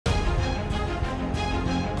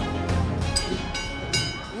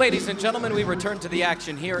Ladies and gentlemen, we return to the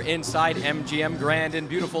action here inside MGM Grand in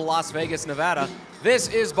beautiful Las Vegas, Nevada. This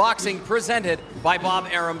is boxing presented by Bob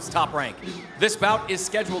Arum's Top Rank. This bout is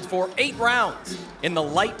scheduled for 8 rounds in the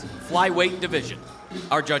light flyweight division.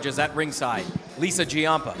 Our judges at ringside, Lisa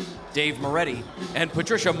Giampa, Dave Moretti, and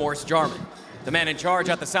Patricia Morse-Jarman. The man in charge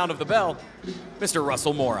at the sound of the bell, Mr.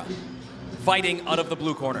 Russell Mora. Fighting out of the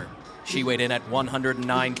blue corner, she weighed in at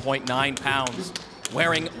 109.9 pounds.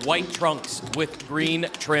 Wearing white trunks with green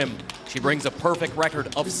trim. She brings a perfect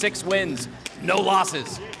record of 6 wins, no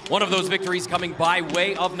losses. One of those victories coming by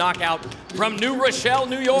way of knockout from New Rochelle,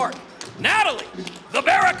 New York, Natalie, the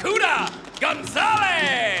Barracuda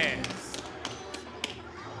Gonzalez.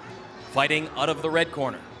 Fighting out of the red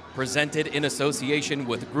corner, presented in association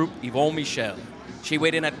with Group Yvon Michel. She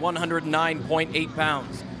weighed in at 109.8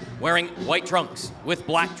 pounds, wearing white trunks with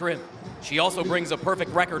black trim. She also brings a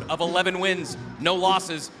perfect record of 11 wins, no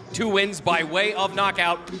losses, 2 wins by way of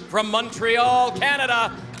knockout from Montreal,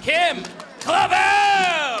 Canada, Kim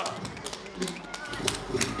Clavel!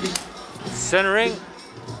 Centering.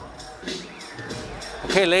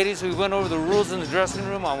 Okay, ladies, we went over the rules in the dressing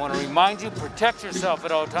room. I want to remind you, protect yourself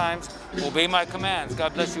at all times. Obey my commands.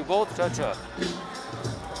 God bless you both. Cha-cha.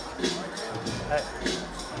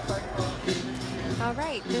 All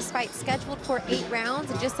right, this fight scheduled for 8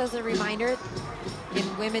 rounds, and just as a reminder,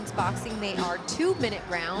 in women's boxing, they are 2-minute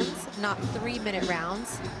rounds, not 3-minute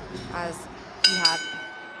rounds, as we have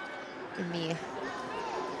in the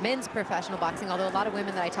men's professional boxing, although a lot of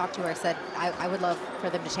women that I talked to are said, I would love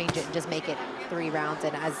for them to change it and just make it 3 rounds.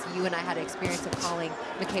 And as you and I had an experience of calling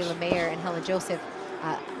Michaela Mayer and Helen Joseph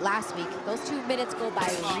last week, those 2 minutes go by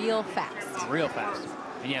real fast. Real fast.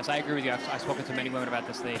 And yes, I agree with you. I've spoken to many women about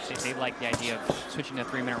this. They like the idea of switching to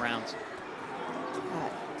 3-minute rounds.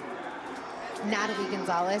 Natalie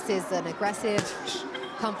Gonzalez is an aggressive,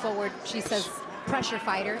 come forward, she says, pressure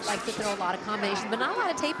fighter, likes to throw a lot of combinations, but not a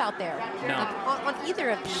lot of tape out there on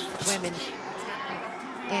either of these women.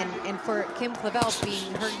 And for Kim Clavel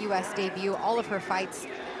being her U.S. debut, all of her fights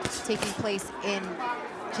taking place in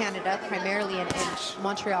Canada, primarily in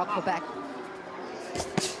Montreal, Quebec.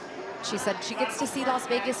 She said she gets to see Las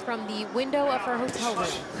Vegas from the window of her hotel room,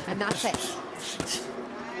 and that's it.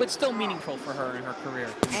 But still meaningful for her in her career.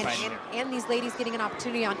 And these ladies getting an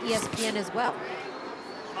opportunity on ESPN as well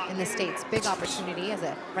in the States. Big opportunity as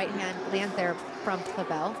a right-hand land there from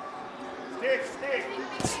Clavel.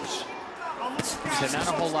 So not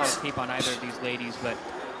a whole lot of tape on either of these ladies, but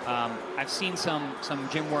I've seen some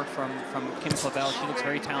gym work from Kim Clavel. She looks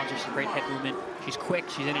very talented. She's a great head movement. She's quick.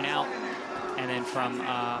 She's in and out. And then from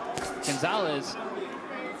Gonzalez,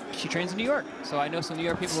 she trains in New York. So I know some New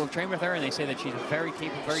York people who have trained with her, and they say that she's very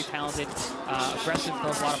capable, very talented, aggressive,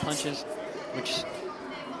 throws a lot of punches, which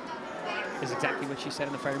is exactly what she said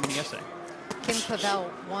in the fighter meeting yesterday. Kim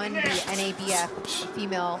Clavel won the NABF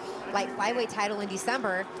female light flyweight title in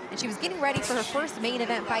December, and she was getting ready for her first main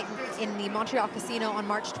event fight in the Montreal Casino on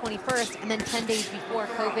March 21st, and then 10 days before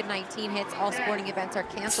COVID-19 hits, all sporting events are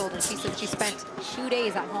canceled, and she said she spent 2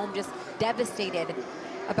 days at home just devastated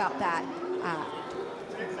about that.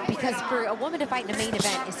 Because for a woman to fight in a main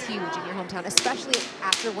event is huge in your hometown, especially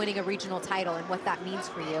after winning a regional title and what that means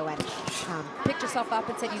for you. And picked herself up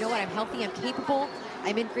and said, you know what, I'm healthy, I'm capable,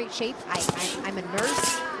 I'm in great shape, I'm a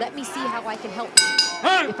nurse, let me see how I can help.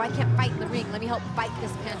 If I can't fight in the ring, let me help fight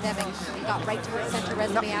this pandemic. And got right to work, sent her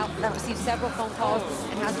resume out, received several phone calls,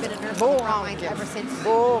 and has been a nurse on the front lines ever since.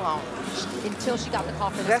 Until she got the call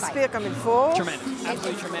for this fight. Tremendous,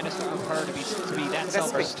 absolutely tremendous of her to be that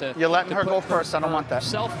selfless. You're letting her go first. I don't want that.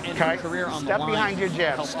 Self and her career on the line. Step behind your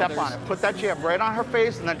jab. Step on it. Put that jab right on her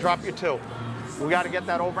face, and then drop your 2. We got to get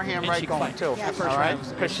that overhand right going too. All right,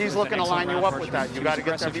 because she's looking to line you up with that. You got to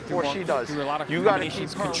get there before she does. You got to keep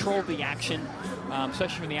her. Control the action,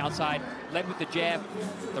 especially from the outside. Led with the jab.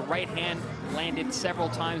 The right hand landed several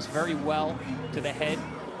times very well to the head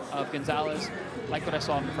of Gonzalez, like what I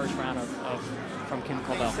saw in the first round from Kim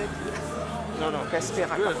Clavel. Respire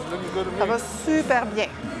encore. Ça va super bien.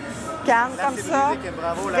 Calme comme ça,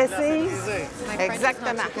 précise.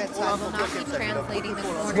 Exactement.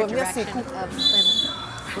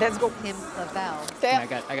 Let's go. Kim Clavel.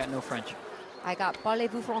 Yeah, I got no French. I got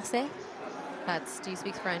parlez-vous français? Do you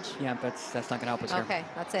speak French? Yeah, but that's not gonna help us here. Okay,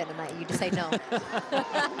 that's it. And you just say no.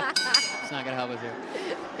 It's not gonna help us here.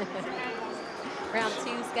 Round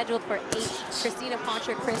 2 scheduled for 8. Christina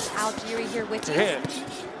Poncher, Chris Algieri here with you.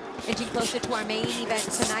 Inching closer to our main event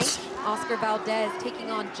tonight, Oscar Valdez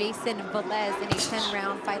taking on Jason Velez in a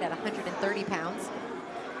 10-round fight at 130 pounds.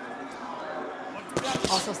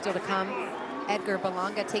 Also still to come, Edgar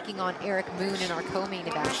Berlanga taking on Eric Moon in our co-main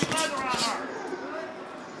event.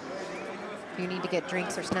 If you need to get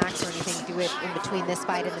drinks or snacks or anything, do it in between this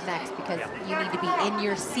fight and the next, because you need to be in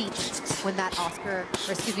your seat when that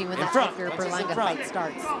when that Edgar Berlanga fight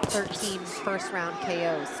starts. 13 first-round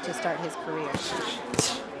KOs to start his career.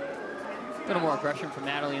 A little more aggression from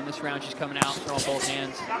Natalie in this round. She's coming out, throwing both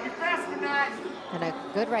hands. And a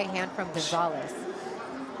good right hand from Gonzalez.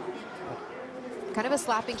 Kind of a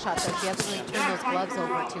slapping shot, though. She hasn't really turned those gloves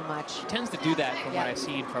over too much. She tends to do that from what I've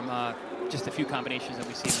seen from just a few combinations that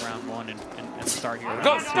we see in round 1 and the start here.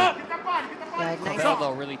 Go, stop! Yeah, nice. Clavel,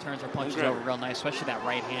 though, really turns her punches over real nice, especially that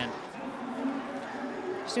right hand.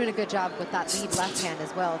 She's doing a good job with that lead left hand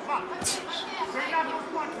as well.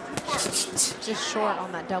 Just short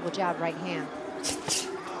on that double jab right hand.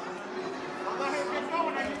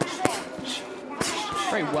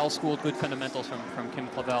 Very well-schooled, good fundamentals from Kim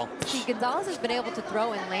Clavel. See, Gonzalez has been able to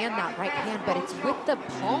throw and land that right hand, but it's with the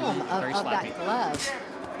palm of that glove.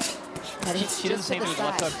 She does the same thing with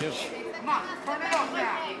left hook, too.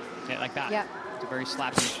 Yeah, like that. Yep. It's a very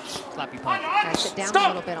slappy punch. Gotta sit down a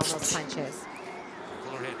little bit on those punches.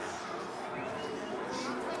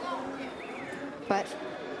 But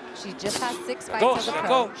she just has 6 fights as a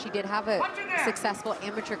pro. She did have a successful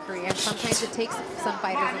amateur career, and sometimes it takes some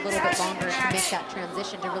fighters a little bit longer to make that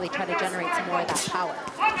transition to really try to generate some more of that power.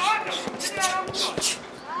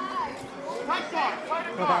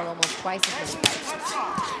 Clavel almost twice as many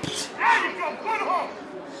fights.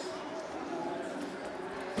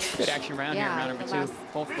 Good action round here in round number 2.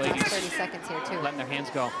 Both ladies 30 seconds here, too. Letting their hands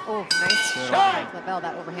go. Oh, nice shot by Clavel,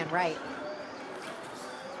 that overhand right.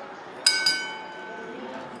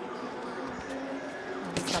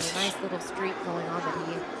 He's got a nice little streak going on that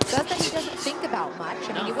he doesn't think about much.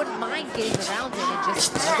 I mean, you wouldn't mind getting the rounds in, and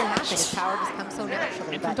just doesn't happen. His power just comes so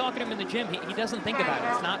naturally. And from talking to him in the gym, he doesn't think about it.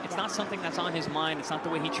 It's not something that's on his mind. It's not the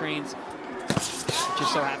way he trains. It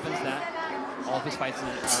just so happens that all of his fights are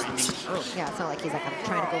ending early. Yeah, it's not like he's like, I'm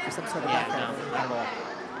trying to go for some sort of record. No, not at all.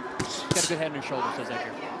 He's got a good head on his shoulders, says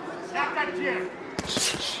Edgar.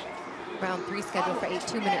 Round 3 scheduled for 8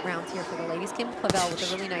 2-minute rounds here for the ladies. Kim Clavel with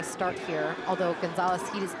a really nice start here, although Gonzalez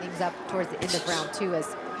heated things up towards the end of round 2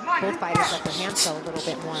 as both fighters let their hands go a little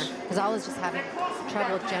bit more. Gonzalez just having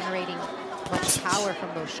trouble generating much power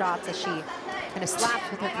from those shots as she kind of slaps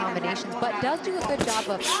with her combinations, but does do a good job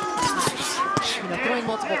of throwing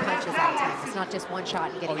multiple punches at a time. It's not just one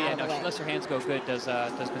shot and getting out of the way. She lets her hands go good, does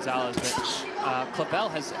Gonzalez. But Clavel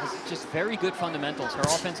has just very good fundamentals. Her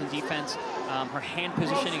offense and defense, her hand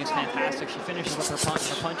positioning is fantastic. She finishes with her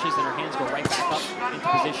punches and her hands go right back up into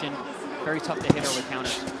position. Very tough to hit her with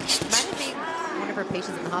counters. Imagine being one of her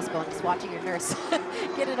patients in the hospital and just watching your nurse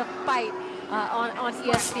get in a fight on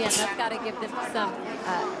ESPN. That's got to give them some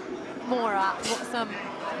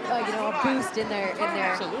a boost in their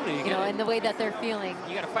absolutely. In the way that they're feeling.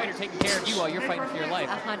 You got a fighter taking care of you while you're fighting for your life.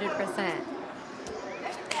 100%.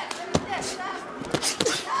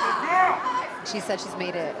 She said she's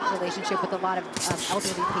made a relationship with a lot of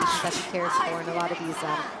elderly patients that she cares for in a lot of these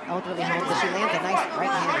elderly homes. And she lands a nice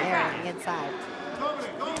right hand there on the inside.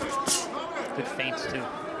 Good feints too.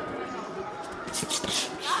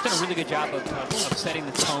 She's done a really good job of setting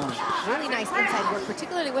the tone. Really nice inside work,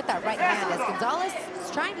 particularly with that right hand, as Gonzalez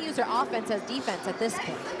is trying to use her offense as defense at this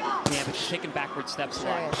point. Yeah, but she's taking backward steps a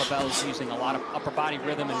lot. Clavel is using a lot of upper body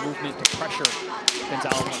rhythm and movement to pressure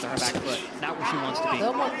Gonzalez onto her back foot. Not where she wants to be. A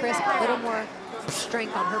little more crisp, a little more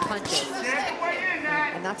strength on her punches.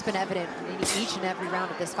 And that's been evident in each and every round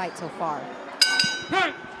of this fight so far.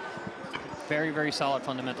 Very, very solid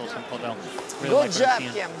fundamentals from Clavel. Really Good job,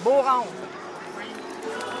 Kim. Beau round.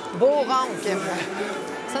 Beau round, Kim.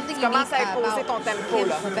 Something unique about Kim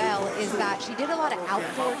Clavel is that she did a lot of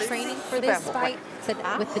outdoor training for this fight. Said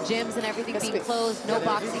with the gyms and everything being closed, no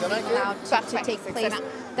boxing being allowed to take place,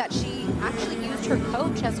 that she actually used her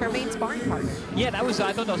coach as her main sparring partner. Yeah, I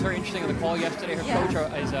thought that was very interesting on the call yesterday. Her coach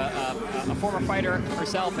is a former fighter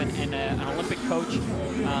herself and an Olympic coach.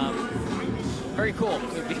 Very cool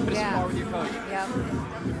to be able to spar with your coach. Yeah.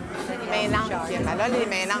 Mains longues, Kim. Elle a les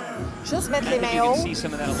mains longues. Juste mettre les mains hautes. Si tu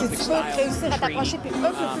peux réussir à t'approcher puis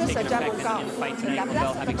un peu plus le jab au corps. La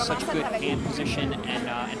place, having such good hand position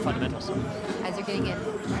and fundamentals. As you're getting an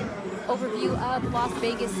overview of Las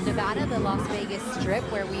Vegas, Nevada, the Las Vegas Strip,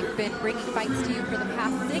 where we've been bringing fights to you for the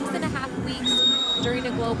past 6.5 weeks during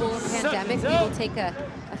a global pandemic. We will take a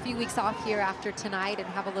few weeks off here after tonight and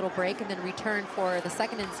have a little break and then return for the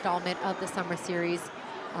second installment of the Summer Series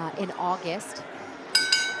in August.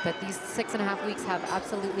 But these 6.5 weeks have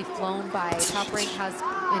absolutely flown by. Top Rank has,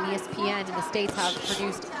 and ESPN in the States have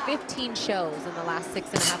produced 15 shows in the last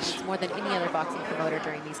 6.5 weeks, more than any other boxing promoter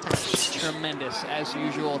during these times. Tremendous, as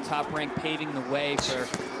usual. Top Rank paving the way for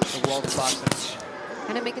the world of boxing.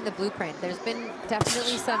 kind of making the blueprint. There's been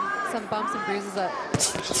definitely some bumps and bruises,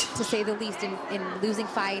 to say the least, in losing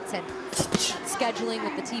fights and scheduling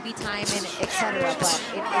with the TV time and etc. But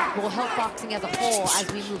it will help boxing as a whole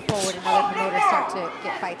as we move forward and other promoters start to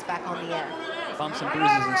get fights back on the air. Bumps and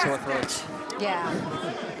bruises and sore throats. Yeah,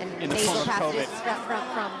 and nasal passages from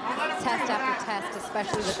test after test,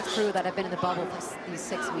 especially with the crew that have been in the bubble for these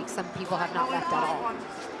 6 weeks. Some people have not left at all.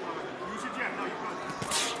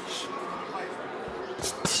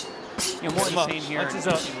 You know, more of the same here in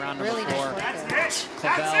round number really 4. Nice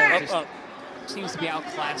Clavel just seems to be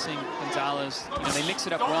outclassing Gonzalez. You know, they mix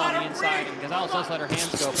it up well on the inside, and Gonzalez does let her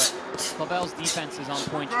hands go, but Clavel's defense is on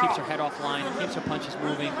point. She keeps her head offline, keeps her punches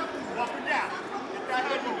moving.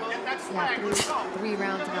 Yeah, three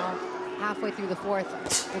rounds now, halfway through the 4th.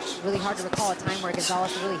 It's really hard to recall a time where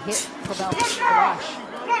Gonzalez really hit Clavel with the rush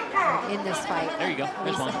in this fight. There you go.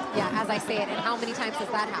 There's one. Yeah, as I say it, and how many times does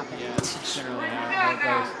that happen? Yeah, it's generally how it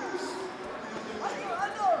goes.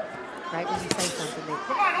 Right when you say something,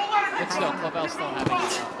 But still, Clavel's still having a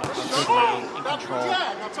good round in control.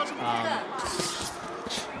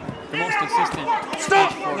 The most consistent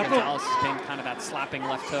stage for Gonzalez has been kind of that slapping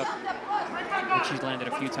left hook, which she's landed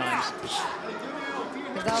a few times.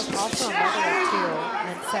 Gonzalez also a mother of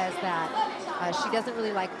 2 and says that she doesn't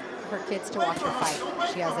really like her kids to watch her fight.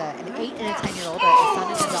 She has an 8 and a 10-year-old, a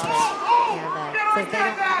son and a daughter, and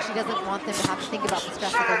says she doesn't want them to have to think about the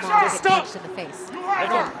stress of their mom to get punched in the face. I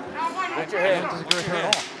don't disagree with her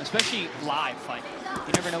at all, especially live fight.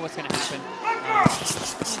 You never know what's going to happen.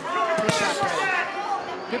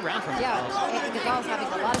 Good round from Gonzalez. Yeah, and Gonzalez having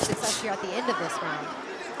a lot of success here at the end of this round.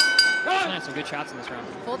 She had some good shots in this round.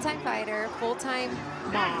 Full-time fighter, full-time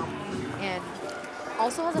mom, and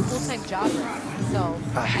also has a full-time job. So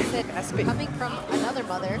I said, coming from another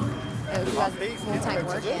mother who has full-time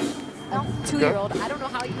work and a 2-year-old, I don't know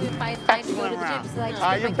how you would find time to go to the gym.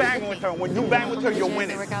 So you're banging with her. When you bang with her, you're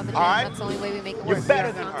winning. All right? That's the only way we make it work. You're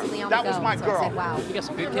better than her. That was my girl. So I said, wow. You got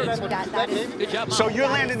some good kids. Good job. So you're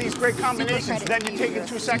landing these great combinations, then you're taking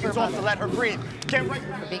 2 seconds off to let her breathe.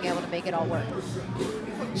 For being able to make it all work.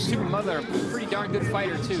 Super mother, pretty darn good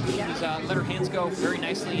fighter too. She's let her hands go very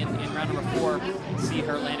nicely in round number 4. See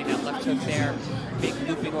her landing that left hook there, big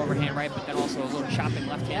looping overhand right, but then also a little chopping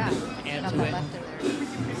left hand to add to it.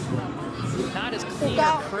 Not as clean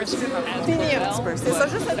or crisp as Clavel, c'est ça,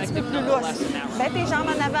 juste un petit peu plus lousse. Mets tes jambes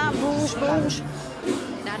en avant, bouge, bouge.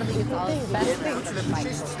 Natalie Gonzalez, best round of the fight.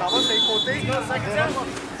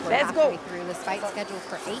 Let's go. Through this fight scheduled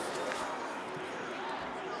for 8.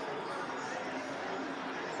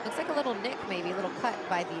 Looks like a little nick, maybe a little cut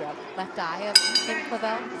by the left eye of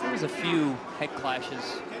Clavel. There was a few head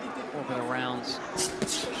clashes over the rounds.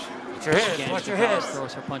 Watch your head. Again, Watch your head.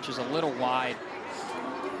 Throws her punches a little wide.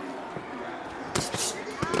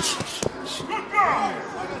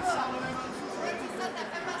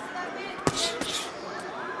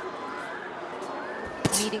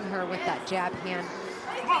 Meeting her with that jab hand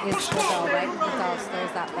is Clavel, right? Gonzalez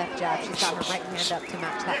throws that left jab. She's got her right hand up to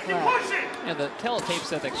match that flow. Yeah, the teletape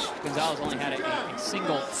said that Gonzalez only had a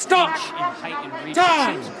single inch in height and reach.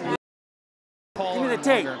 Taller and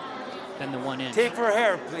longer than the 1 inch. Tape her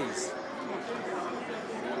hair, please.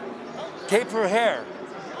 Tape her hair.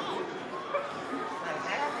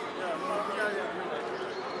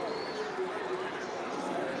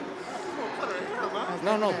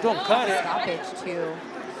 No, don't cut it. Stoppage to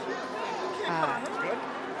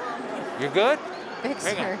You're good? fix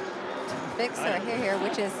her hair,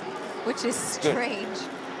 which is strange.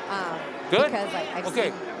 Good? Because I've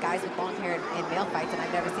seen guys with long hair in male fights, and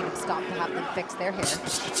I've never seen them stop to have them fix their hair.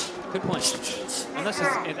 Good point. Unless it's,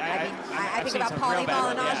 I think about Paulie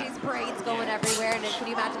Malinage's braids going everywhere, and can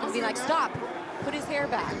you imagine him being like, stop, put his hair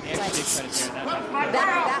back? He actually did cut his hair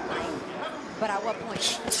that night. But at what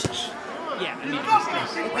point? Yeah, I mean,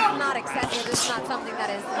 it's not excessive. It's not something that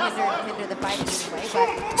is hinder the fight in any way, but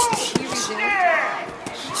he resumed.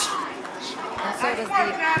 And so does the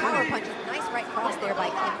power punch. Nice right cross there by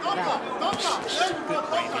Clavel. Good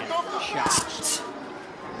right hand shot.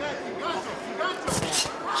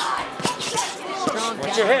 Strong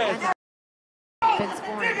Watch your head. Been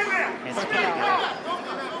scoring for Clavel.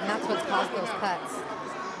 And that's what's caused those cuts.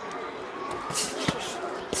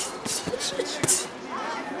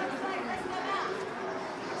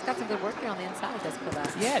 Got some good work here on the inside, does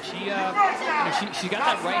Clavel. Yeah, she got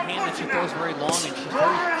that right hand that she throws very long, and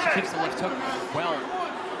she keeps the left hook well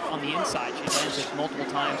on the inside. She lands it multiple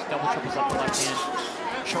times, double triples up the left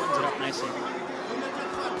hand, shortens it up nicely.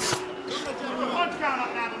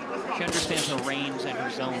 She understands her range and her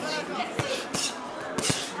zones.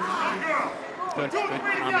 Good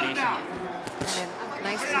combination. And then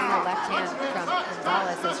nice single left hand from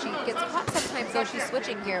Gonzalez is she gets caught sometimes, though she's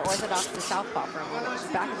switching here orthodox to southpaw for a moment.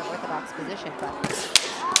 She's back in the orthodox position, but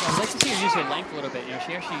I'd like to see her use her length a little bit. You know,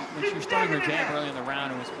 she actually, when she was throwing her jab early in the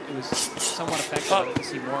round, it was somewhat effective. I'd like to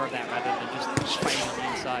see more of that rather than just fighting on the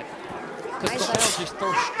inside. Because Clavel just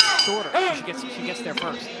throws shorter. She gets there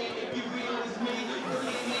first.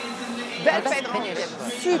 Belle best fin de finish ronde. of the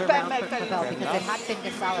Super round belle for fin de Clavel ronde. because it had been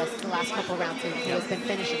Gonzalez the last couple rounds who has been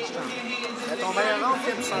finishing strong. Ton meilleur round,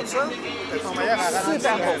 tu sens ça? C'est ton meilleur à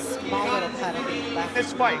Super beau. Small little cut of the left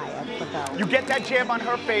This fight, eye of Clavel. you get that jab on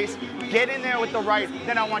her face, get in there with the right,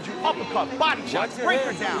 then I want you uppercut, body shots, break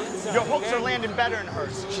her down. Your hooks are landing better than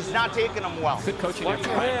hers. She's not taking them well. Good coaching after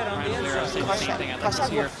Ryan clear. I was saying the same thing. I'd like to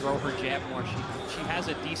see her throw her jab more. She has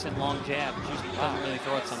a decent long jab. She just doesn't really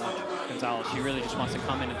throw it so much, Gonzalez. She really just wants to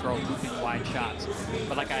come in and throw looping wide shots.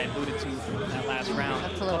 But like I alluded to in that last round,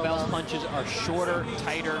 Clavel's punches are shorter,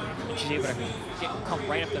 tighter, and she's able to come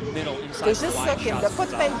right up the middle inside C'est the juste ça wide qui ne shots. doit pas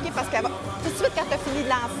te paniquer parce qu'elle va tout de suite quand tu as fini de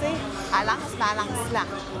lancer, elle lance, mais elle lance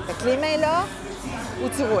lent. Fait que les mains là, ou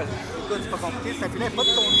tu roules. Écoute, c'est pas compliqué, c'est un filet pas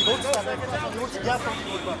de ton niveau, tu savais pas ton niveau, tu gardes ton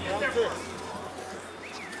niveau.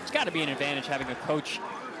 It's got to be an advantage having a coach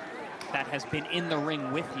that has been in the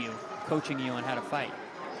ring with you, coaching you on how to fight.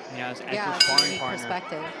 You know, as your sparring partner,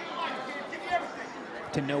 Perspective.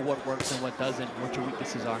 to know what works and what doesn't, what your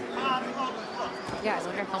weaknesses are. Yeah, I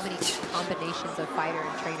wonder how many combinations of fighter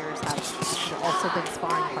and trainers have also been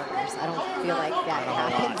sparring partners. I don't feel like that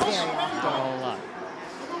happens very often. Not a whole lot.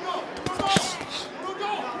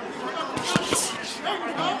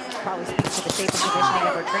 Probably speaks to the shape and conditioning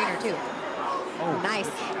of her trainer, too. Oh. Nice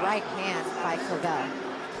right hand by Clavel.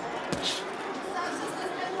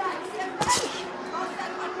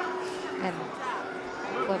 And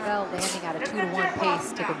Clavel landing at a 2-to-1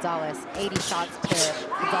 pace to Gonzalez. 80 shots to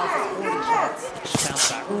Gonzalez's 40 shots.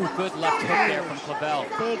 Bounce back. Ooh, good left hook there from Clavel.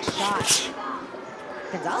 Big shot.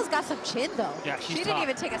 Gonzalez got some chin, though. Yeah, she's She didn't tough.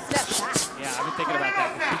 even take a step back. Yeah, I've been thinking about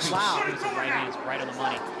that. Wow. She was some right hands right on the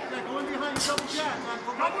money.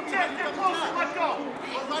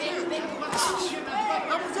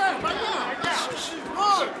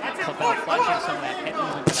 Clavel flashing some of that head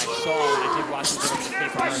movement that I saw when I did watch the video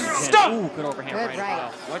tape on her. Stop! Ooh, good overhand Good right right.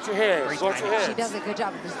 as well. Watch your head. Great Watch your timing. head. She does a good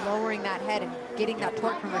job of just lowering that head and getting that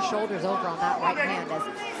torque from her shoulders over on that right hand as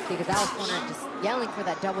the Gonzalez corner just yelling for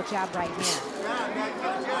that double jab right hand.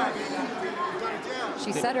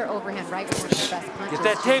 She set her overhand right with one of her best punches. Get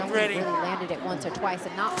that She's tape only ready. really landed it once or twice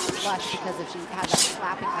and not flush because if she had that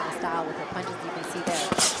slapping kind of style with her punches you can see there.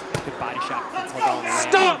 Good body shot from Clavel on the way.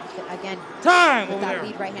 Stop! Again, Time with over that there.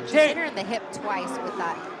 lead right hand. She Tape. hit her in the hip twice with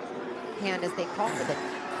that hand as they call for the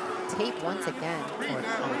tape once again.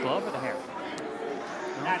 On the glove or the hair?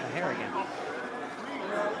 No, the hair again.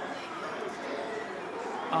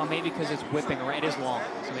 Oh, maybe because it's whipping around. It is long,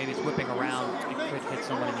 so maybe it's whipping around. It could hit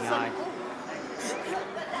someone in the eye.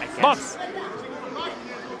 I guess.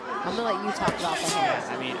 I'm gonna let you talk about the hair.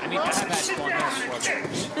 I mean, I've had long hair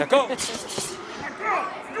before. Now go.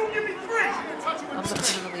 I'm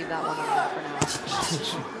gonna leave that one on there for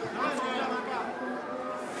now.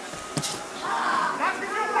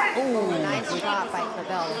 Ooh, nice shot by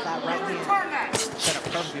Clavel with that right hand. Set up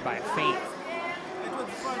perfectly by a feint.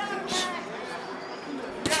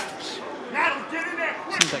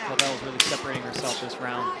 Seems like Clavel is really separating herself this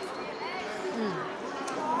round.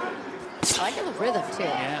 I like the rhythm too.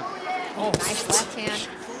 Yeah. Oh, nice left hand.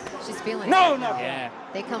 She's feeling it. Yeah.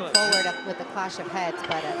 They come forward up with the clash of heads,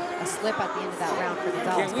 but a slip at the end of that round for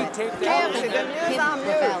Gonzalez. Can we But take Kim that? C'est de mieux en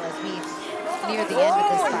mieux. Clavel as we near the end of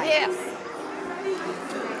this Oh, fight. yes.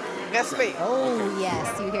 Respect. Oh,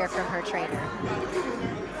 yes, you hear from her trainer.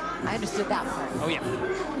 I understood that part. Oh, yeah.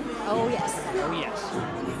 Oh, yes. Oh, yes.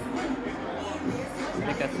 I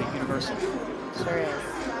think that's the universal. Sure is.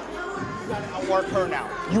 Outwork her now.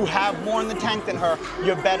 You have more in the tank than her.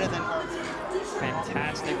 You're better than her.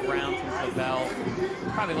 Fantastic round from Clavel.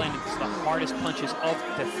 Probably landed the hardest punches of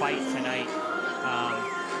the fight tonight.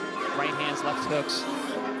 Right hands, left hooks.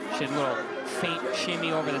 She had a little faint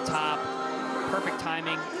shimmy over the top. Perfect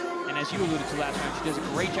timing. And as you alluded to last round, she does a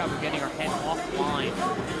great job of getting her head offline,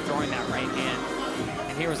 throwing that right hand.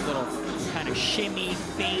 And here was a little kind of shimmy,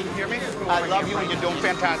 feint. Hear me? I love you and you're doing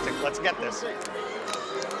fantastic. Let's get this.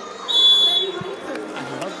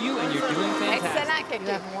 I love you and you're doing fantastic. Excellent, You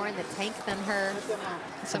have more in the tank than her.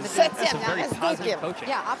 Some of the That's Septième, some il en very reste deux, positive Kim. coaching.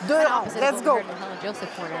 yeah, Deux, opposite let's of go. what we heard in Helen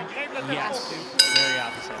Joseph corner. Yes, very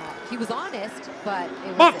opposite. He was honest, but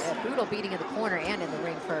it was a brutal beating in the corner and in the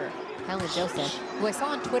ring for Helen Joseph, who I saw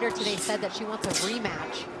on Twitter today said that she wants a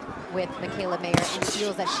rematch with Michaela Mayer and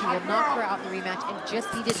feels that she will knock her out in the rematch and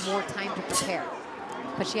just needed more time to prepare.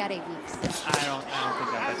 But she had 8 weeks. I don't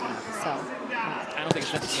think that's enough. So don't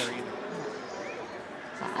think it's necessary either.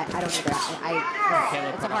 I don't either.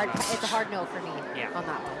 It's a hard no for me on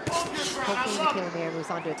that one. Hopefully Michaela Mayer moves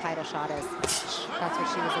on to a title shot, as that's what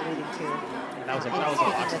she was alluding to. Yeah, that was a Bob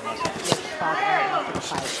Arum for the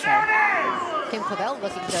fight. So Kim Clavel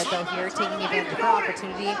looking good though here, taking advantage of her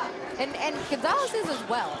opportunity, and Gonzalez is as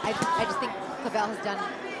well. I just think Clavel has done.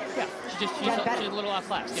 Yeah, she's a little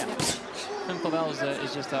outclassed. Yeah. Kim Clavel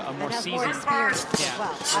is just a more seasoned, more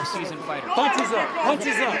seasoned fighter. Punches up,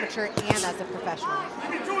 punches up. Amateur and as a professional.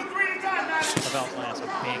 Clavel's lands some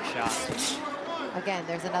big shots. Again,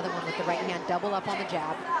 there's another one with the right hand, double up on the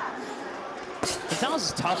jab. Gonzalez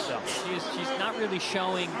is tough though. She's not really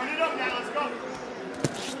showing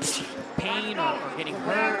pain or getting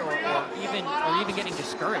hurt or even getting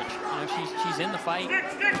discouraged. You know, she's in the fight.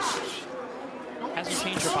 Hasn't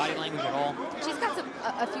changed her body language at all. She's got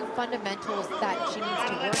a few fundamentals that she needs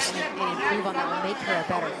to work and improve on that will make her a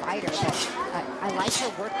better fighter. But I like her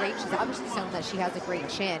work rate. She's obviously shown that she has a great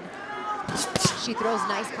chin. She throws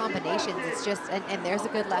nice combinations. It's just, and there's a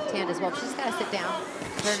good left hand as well. She's got to sit down,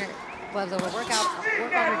 turn her gloves over, work on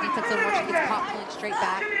her defense a little more. She gets caught pulling straight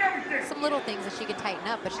back. Some little things that she can tighten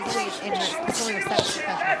up, but she's only in her seventh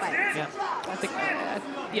professional fight.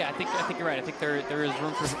 Yeah, I think you're right. I think there is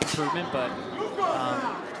room for improvement, but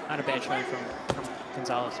not a bad showing from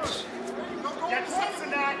Gonzalez.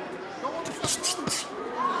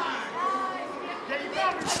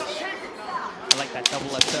 I like that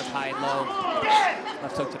double left hook, high and low.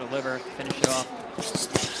 Left hook to the liver, finish it off.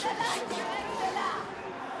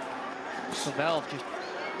 Clavel just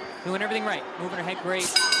doing everything right. Moving her head great.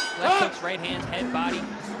 Left hooks, right hands, head, body.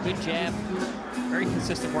 Good jab. Very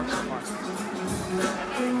consistent work so far.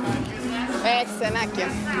 Excellent, Kim.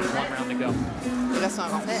 1 round to go.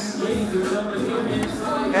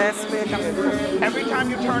 Every time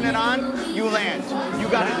you turn it on, you land. You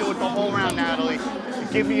got to do it the whole round, Natalie.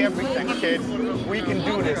 Give me everything, kid. We can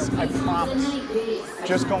do this, I promise.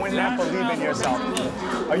 Just go in there, believe in yourself.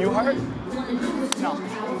 Are you hurt? No.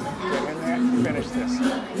 Get in there, finish this.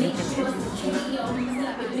 You can do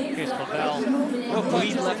it. Here's Clavel.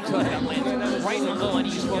 Lead left hook that lands right in the middle, and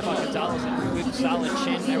you spoke about Gonzalez and a good solid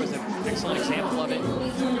chin. There was an excellent example of it.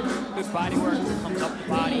 Good body work, comes up the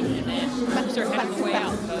body, and then keeps her head on the way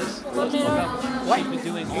out. Does Clavel what she's been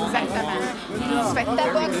doing all night long. Fais ta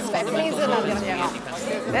boxe, fais plaisir dans le dernier round.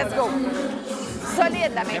 Let's go.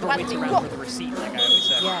 Solide, la main Never droite, waits mais around courte. for the receipt, like I always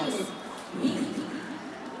said. Yes.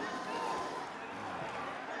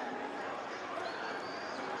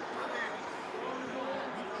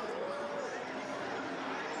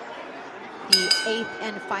 The 8th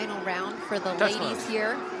and final round for the ladies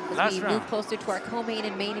here as we move closer to our co-main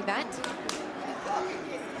and main event.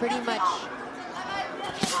 Pretty much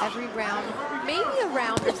every round, maybe a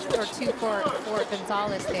round or two for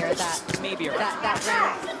Gonzalez there. Maybe a round. That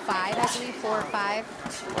round 5, I believe, 4 or 5.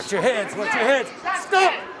 Watch your heads, watch your heads.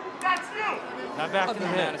 Stop! Not back Other to the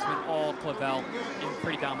than that, head. it's been all Clavel in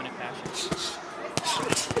pretty dominant fashion.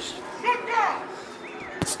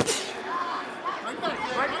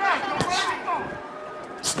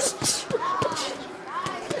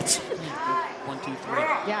 One, two, three.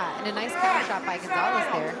 Yeah, and a nice counter shot by Gonzalez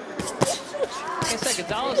there. Like I said,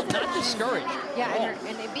 Gonzalez not discouraged. Yeah,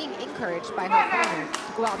 and being encouraged by her opponent to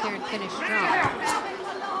go out there and finish strong.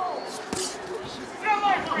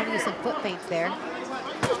 Going to use some foot feints there. You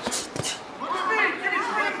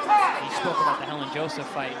spoke about the Helen Joseph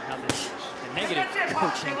fight and how the negative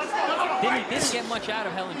coaching didn't get much out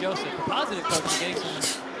of Helen Joseph. The positive coaching getting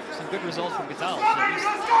some good results from Gonzalez. At least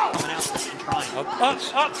coming out and trying. Up.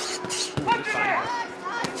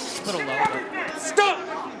 A little low, but Stop!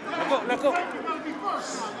 Let go.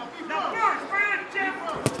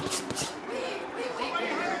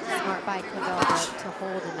 Smart by Clavel to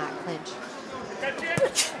hold in that clinch.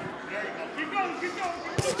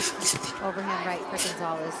 Overhand right for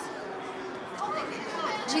Gonzalez.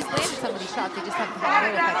 She's landed some of these shots, they just haven't had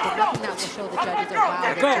no effect. But nothing that will show the judges are wow.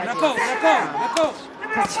 Let go.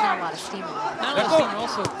 Because there's not a lot of steam on it. not a lot of steam, and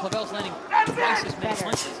also Clavel's landing twice as many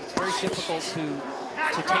punches. It's very difficult to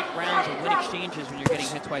take rounds or win exchanges when you're getting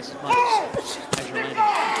hit twice as much as you're landing.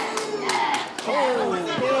 Oh,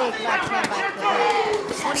 big left hand by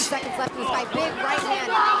Clavel. 20 seconds left in this fight. Big right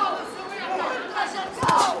hand.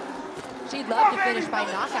 She'd love to finish by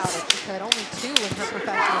knockout if she could. Only 2 in her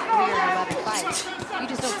professional career in 11 fights. You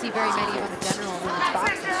just don't see very many of them in general in women's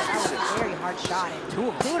boxing. So that was a very hard shot. And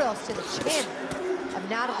kudos to the chin of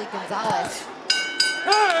Natalie Gonzalez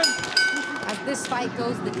as this fight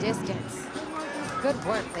goes the distance. Good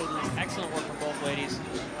work, ladies. Excellent work from both ladies.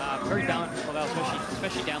 Very dominant from Clavel,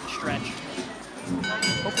 especially down the stretch.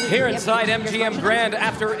 Here inside MGM Grand,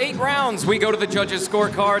 after 8 rounds, we go to the judges'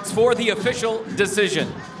 scorecards for the official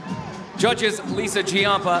decision. Judges Lisa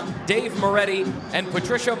Giampa, Dave Moretti, and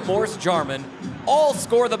Patricia Morse-Jarman all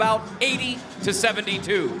score the bout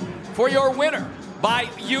 80-72. For your winner, by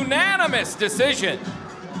unanimous decision,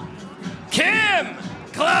 Kim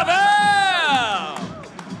Clavel!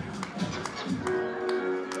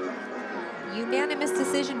 Unanimous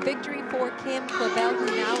decision victory for Kim Clavel, who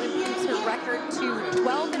now improves her record to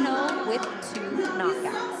 12-0 with 2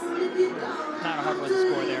 knockouts. Not a hard one to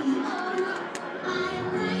score there.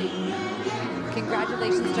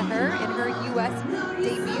 Congratulations to her in her U.S.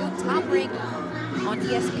 debut, top rank on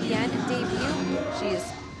ESPN debut. She is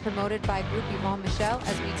promoted by Group Yvonne Michel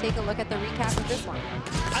as we take a look at the recap of this one.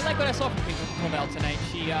 I like what I saw from Clavel tonight.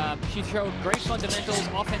 She showed great fundamentals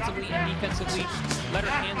offensively and defensively, let her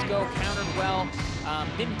hands go, countered well,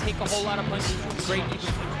 didn't take a whole lot of punches. Great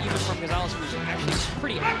even from Gonzalez, who was actually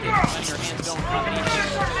pretty active letting her hands go in combination.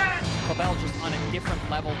 Clavel just on a different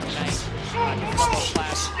level tonight. Different level of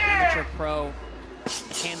class, amateur pro,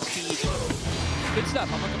 hand speed. Good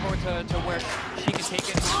stuff. I'm looking forward to where she can take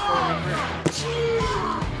it for her career.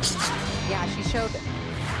 Yeah, she showed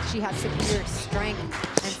she had superior strength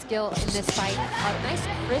and skill in this fight. Nice,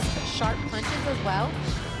 crisp, sharp punches as well.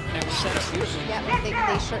 And it was set up beautifully. Yeah,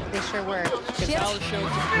 they sure were. Gonzalez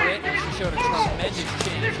showed some grit, and she showed a tremendous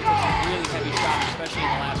chin. She took some really heavy shots, especially in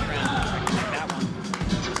the last round. Like that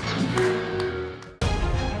one.